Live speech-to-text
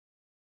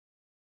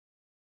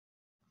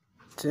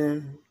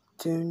Dun,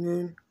 dun,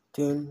 dun,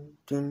 dun,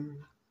 dun,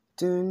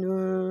 dun,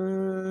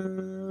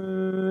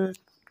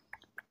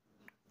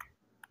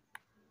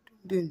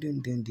 dun,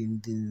 dun, dun, dun,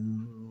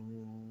 dun.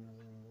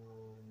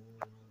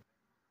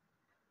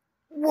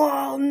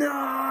 Walnut!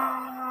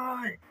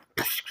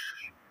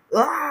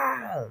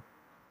 Ah!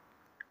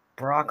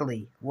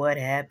 Broccoli, what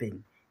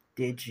happened?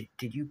 Did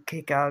you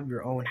kick out of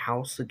your own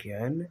house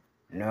again?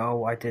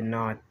 No, I did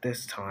not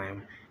this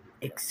time.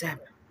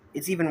 Except,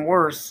 it's even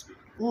worse.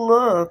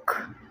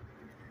 Look!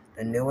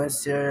 The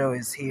newest cereal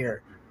is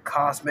here.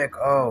 Cosmic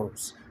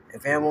O's.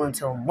 Available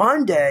until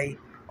Monday.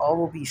 All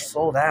will be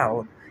sold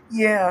out.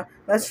 Yeah,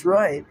 that's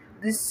right.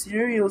 This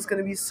cereal is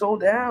gonna be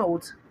sold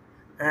out.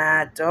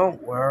 Ah,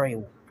 don't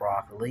worry,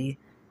 Broccoli.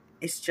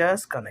 It's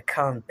just gonna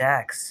come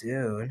back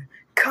soon.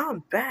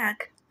 Come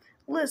back?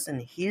 Listen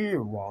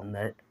here,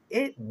 Walnut.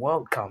 It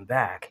won't come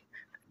back.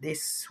 They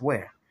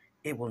swear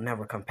it will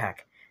never come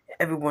back.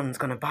 Everyone's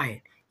gonna buy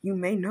it. You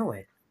may know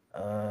it.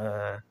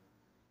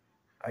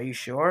 Are you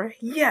sure?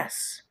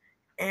 Yes!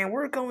 And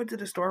we're going to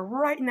the store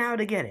right now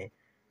to get it.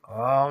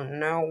 Oh,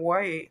 no,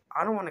 wait.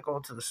 I don't want to go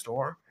to the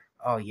store.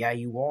 Oh, yeah,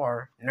 you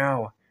are.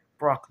 No.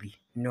 Broccoli,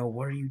 no,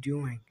 what are you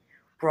doing?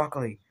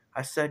 Broccoli,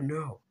 I said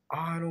no.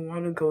 I don't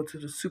want to go to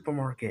the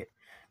supermarket.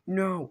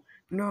 No,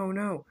 no,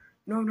 no,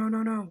 no, no,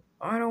 no, no.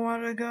 I don't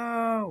want to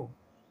go.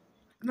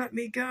 Let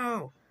me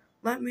go.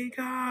 Let me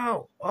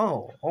go.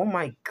 Oh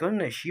my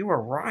goodness, you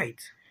were right.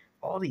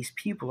 All these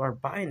people are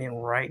buying it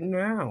right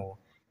now.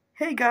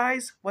 Hey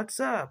guys, what's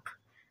up?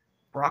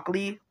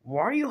 Broccoli,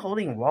 why are you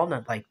holding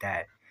Walnut like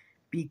that?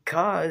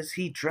 Because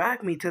he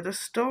dragged me to the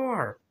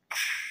store.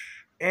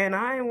 And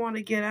I want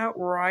to get out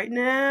right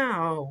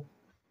now.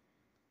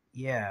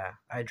 Yeah,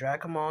 I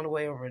dragged him all the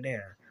way over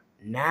there.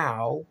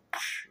 Now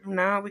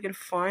we can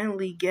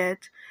finally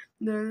get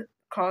the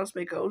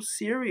Cosmic O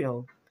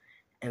cereal.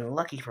 And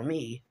lucky for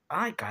me,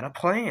 I got a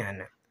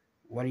plan.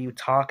 What are you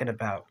talking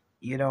about?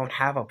 You don't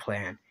have a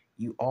plan.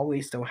 You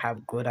always don't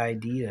have good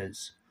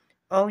ideas.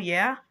 Oh,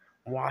 yeah?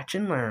 Watch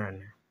and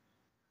learn.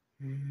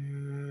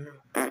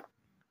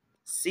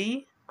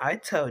 See? I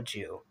told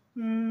you.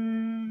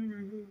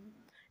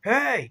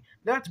 Hey,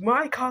 that's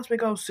my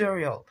Cosmic O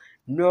cereal.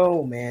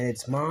 No, man,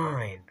 it's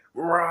mine.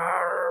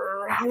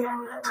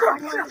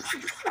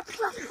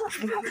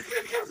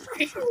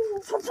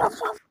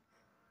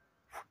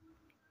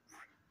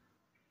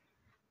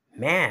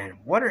 Man,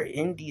 what are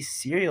in these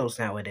cereals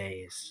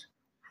nowadays?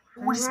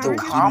 What is the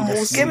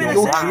Almost give me the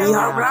cereal?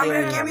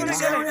 cereal. Give me the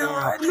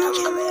cereal.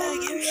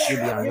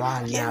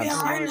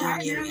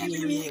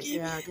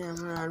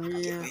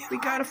 We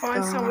gotta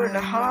find somewhere to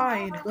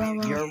hide.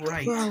 You're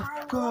right.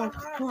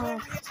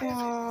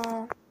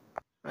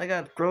 I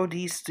gotta throw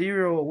these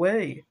cereal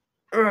away.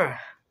 Ugh.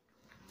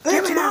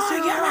 Give me the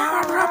cereal.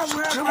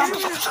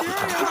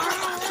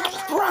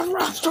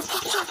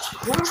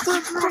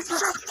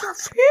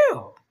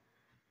 Phew.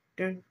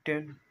 Dun,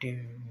 dun,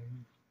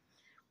 dun.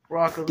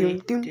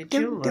 Broccoli, did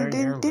you learn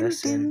your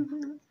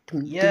lesson?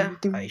 Yeah,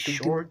 I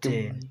sure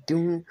did.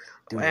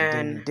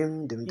 And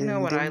you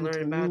know what I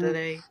learned about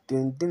today?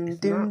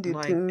 It's not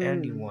like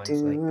anyone's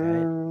like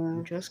that.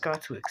 You just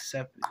got to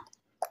accept it.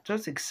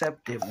 Just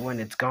accept it when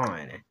it's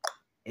gone.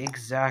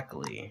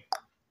 Exactly.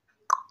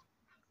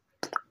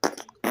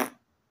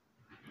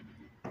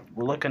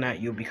 We're looking at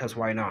you because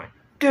why not?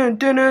 Dun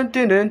dun dun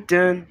dun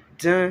dun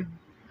dun.